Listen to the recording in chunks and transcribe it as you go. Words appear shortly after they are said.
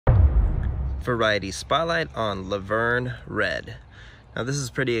variety spotlight on Verne Red. Now this is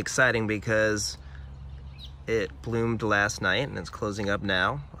pretty exciting because it bloomed last night and it's closing up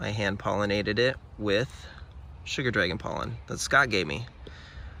now. I hand pollinated it with sugar dragon pollen that Scott gave me.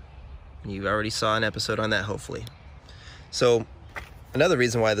 You already saw an episode on that, hopefully. So another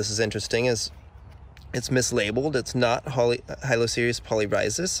reason why this is interesting is it's mislabeled. It's not Hylocereus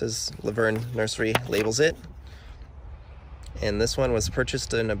polyrhizis, as Verne Nursery labels it. And this one was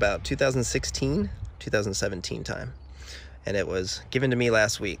purchased in about 2016, 2017 time. And it was given to me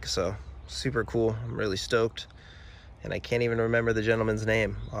last week, so super cool. I'm really stoked. And I can't even remember the gentleman's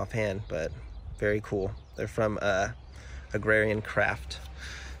name offhand, but very cool. They're from Agrarian Craft.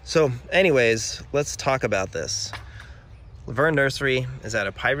 So anyways, let's talk about this. Verne Nursery is out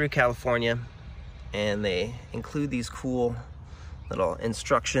of Piru, California, and they include these cool little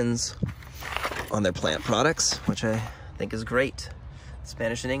instructions on their plant products, which I think is great.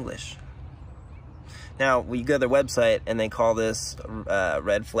 Spanish and English. Now, we go to their website and they call this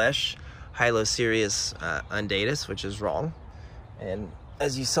red flesh Hylocereus undatus, which is wrong. And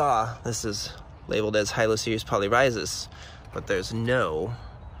as you saw, this is labeled as Hylocereus polyrhizis, but there's no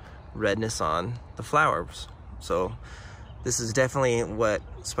redness on the flowers. So this is definitely what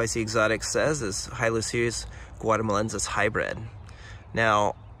Spicy Exotics says is Hylocereus guatemalensis hybrid.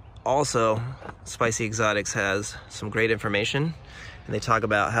 Now, also, Spicy Exotics has some great information, and they talk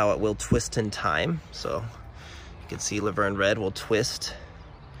about how it will twist in time. So you can see Verne Red will twist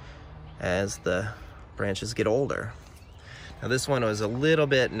as the branches get older. Now this one was a little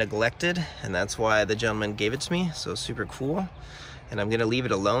bit neglected, and that's why the gentleman gave it to me, so super cool. And I'm gonna leave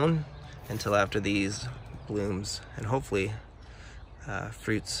it alone until after these blooms and hopefully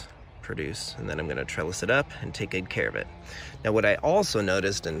fruits produce, and then I'm gonna trellis it up and take good care of it. Now what I also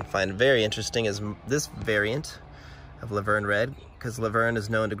noticed and find very interesting is this variant of Verne Red, because Verne is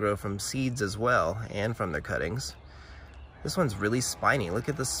known to grow from seeds as well and from their cuttings. This one's really spiny. Look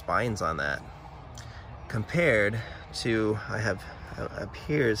at the spines on that. Compared to,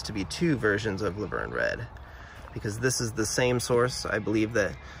 appears to be two versions of Verne Red, because this is the same source, I believe,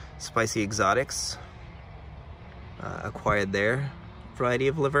 that Spicy Exotics acquired their variety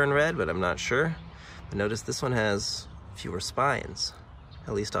of Verne Red, but I'm not sure. But notice this one has fewer spines,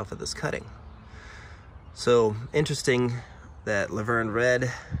 at least off of this cutting. So interesting that Verne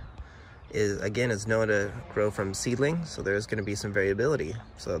Red is known to grow from seedlings, so there's going to be some variability.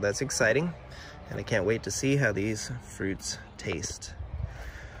 So that's exciting, and I can't wait to see how these fruits taste.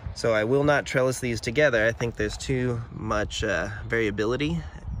 So I will not trellis these together. I think there's too much variability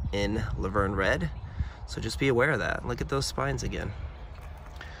in Verne Red, so just be aware of that. Look at those spines again.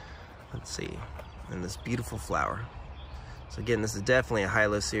 Let's see, and this beautiful flower. So again, this is definitely a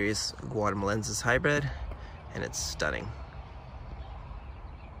Hylocereus guatemalensis hybrid, and it's stunning.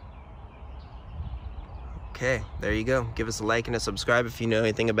 Okay, there you go. Give us a like and a subscribe if you know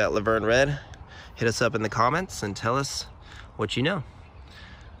anything about Verne Red. Hit us up in the comments and tell us what you know.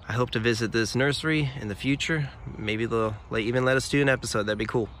 I hope to visit this nursery in the future. Maybe they'll even let us do an episode. That'd be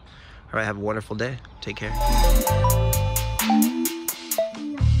cool. All right, have a wonderful day. Take care.